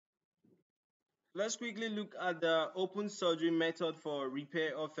Let's quickly look at the open surgery method for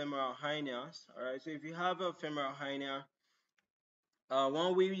repair of femoral hernias. All right, so if you have a femoral hernia,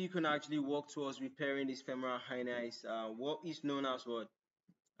 one way you can actually work towards repairing this femoral hernia is what is known as what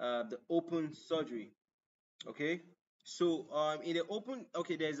the open surgery. Okay, so in the open,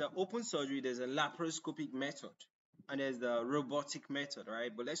 okay, there's an open surgery, there's a laparoscopic method, and there's the robotic method,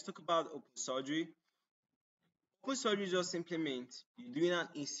 right? But let's talk about open surgery. Open surgery just simply means you're doing an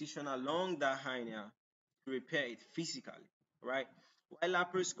incision along the hernia to repair it physically, right? While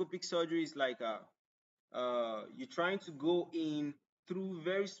laparoscopic surgery is like you're trying to go in through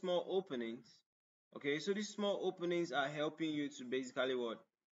very small openings. Okay, so these small openings are helping you to basically what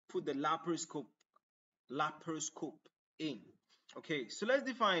put the laparoscope in. Okay, so let's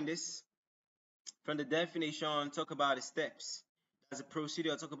define this from the definition. Talk about the steps. As a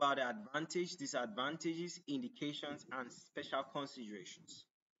procedure, talk about the advantage, disadvantages, indications, and special considerations.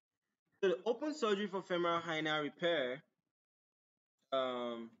 So the open surgery for femoral hernia repair,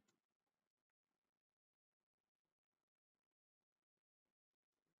 um,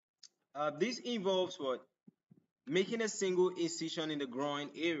 this involves what? Making a single incision in the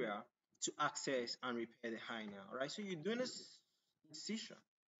groin area to access and repair the hernia. All right, so you're doing this incision.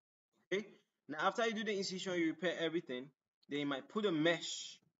 Okay, now after you do the incision, you repair everything. Then you might put a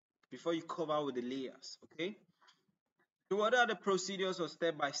mesh before you cover with the layers. Okay, so what are the procedures or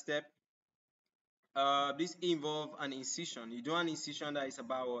step by step? This involve an incision. You do an incision that is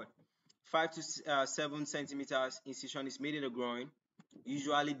about what 5 to 7 centimeters. Incision is made in the groin,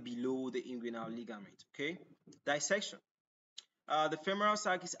 usually below the inguinal ligament. Okay, dissection. The femoral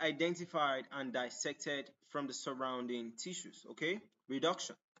sac is identified and dissected from the surrounding tissues. Okay,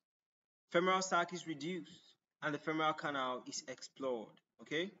 reduction. Femoral sac is reduced and the femoral canal is explored.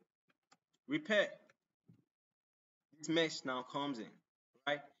 Okay, repair. This mesh now comes in,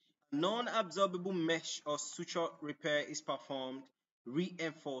 right? Non-absorbable mesh or suture repair is performed,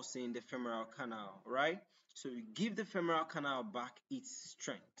 reinforcing the femoral canal, right? So you give the femoral canal back its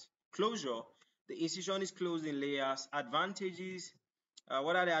strength. Closure, the incision is closed in layers. Advantages,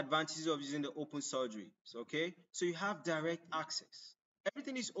 what are the advantages of using the open surgery? So, okay, so you have direct access.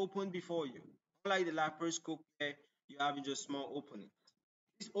 Everything is open before you. Unlike the laparoscope where you have just small opening.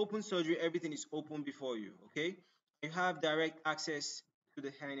 This open surgery, everything is open before you, okay? You have direct access to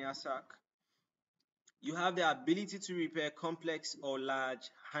the hernia sac. You have the ability to repair complex or large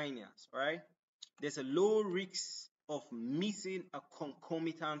hernias, right? There's a low risk of missing a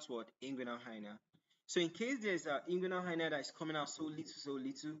concomitant what inguinal hernia. So in case there's an inguinal hernia that is coming out so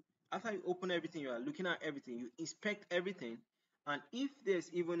little, after you open everything, you are looking at everything, you inspect everything, and if there's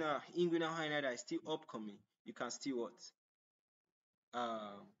even a inguinal hernia that is still upcoming, you can still what?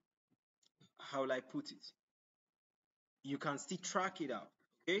 Uh, how will I put it? You can still track it out.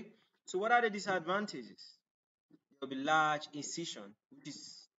 Okay. So what are the disadvantages? There will be large incision, which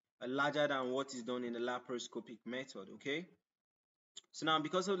is larger than what is done in the laparoscopic method. Okay. So now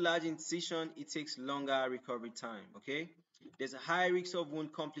because of large incision, it takes longer recovery time. Okay. There's a high risk of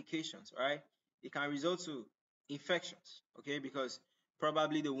wound complications. Right. It can result to infections. Okay, because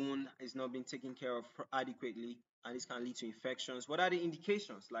probably the wound is not being taken care of adequately, and this can lead to infections. What are the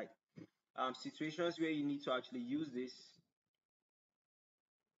indications? Like situations where you need to actually use this.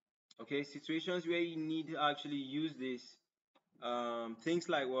 Okay, situations where you need to actually use this, things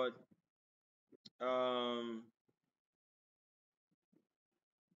like what, um,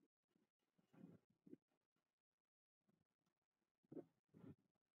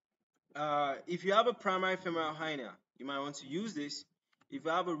 if you have a primary femoral hernia, you might want to use this. If you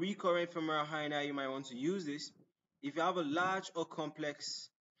have a recurrent femoral hernia, you might want to use this. If you have a large or complex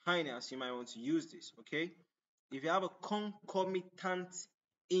hernias, you might want to use this. Okay, if you have a concomitant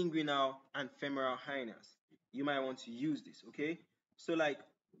inguinal and femoral hernias, you might want to use this. Okay, so like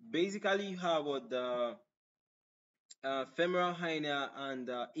basically you have what the femoral hernia and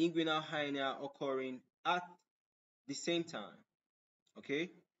inguinal hernia occurring at the same time.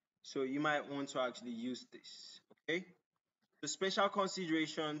 Okay, so you might want to actually use this. Okay, the special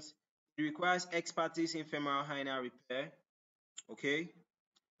considerations, it requires expertise in femoral hernia repair. Okay,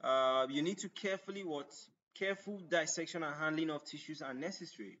 you need to careful dissection and handling of tissues are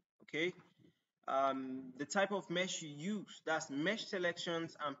necessary. Okay, the type of mesh you use, that's mesh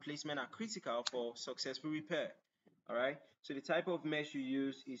selections and placement are critical for successful repair. All right, so the type of mesh you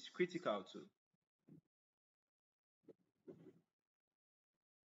use is critical too.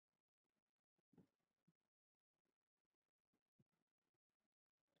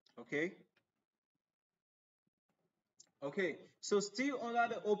 Okay, okay, so still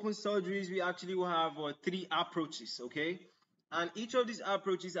under the open surgeries, we actually will have three approaches. Okay, And each of these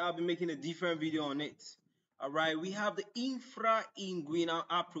approaches, I'll be making a different video on it. All right, we have the infra-inguinal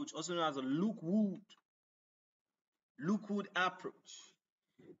approach, also known as the Lookwood approach.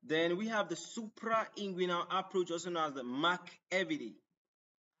 Then we have the supra-inguinal approach, also known as the McEvity.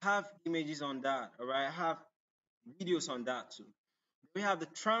 I have images on that, all right? I have videos on that too. We have the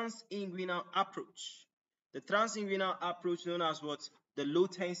transinguinal approach. The transinguinal approach known as what? The low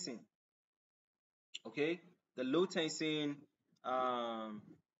tensing. Okay? The low tensing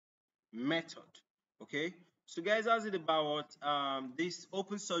method. Okay? So guys, that's it about this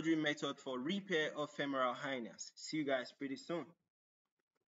open surgery method for repair of femoral hernias. See you guys pretty soon.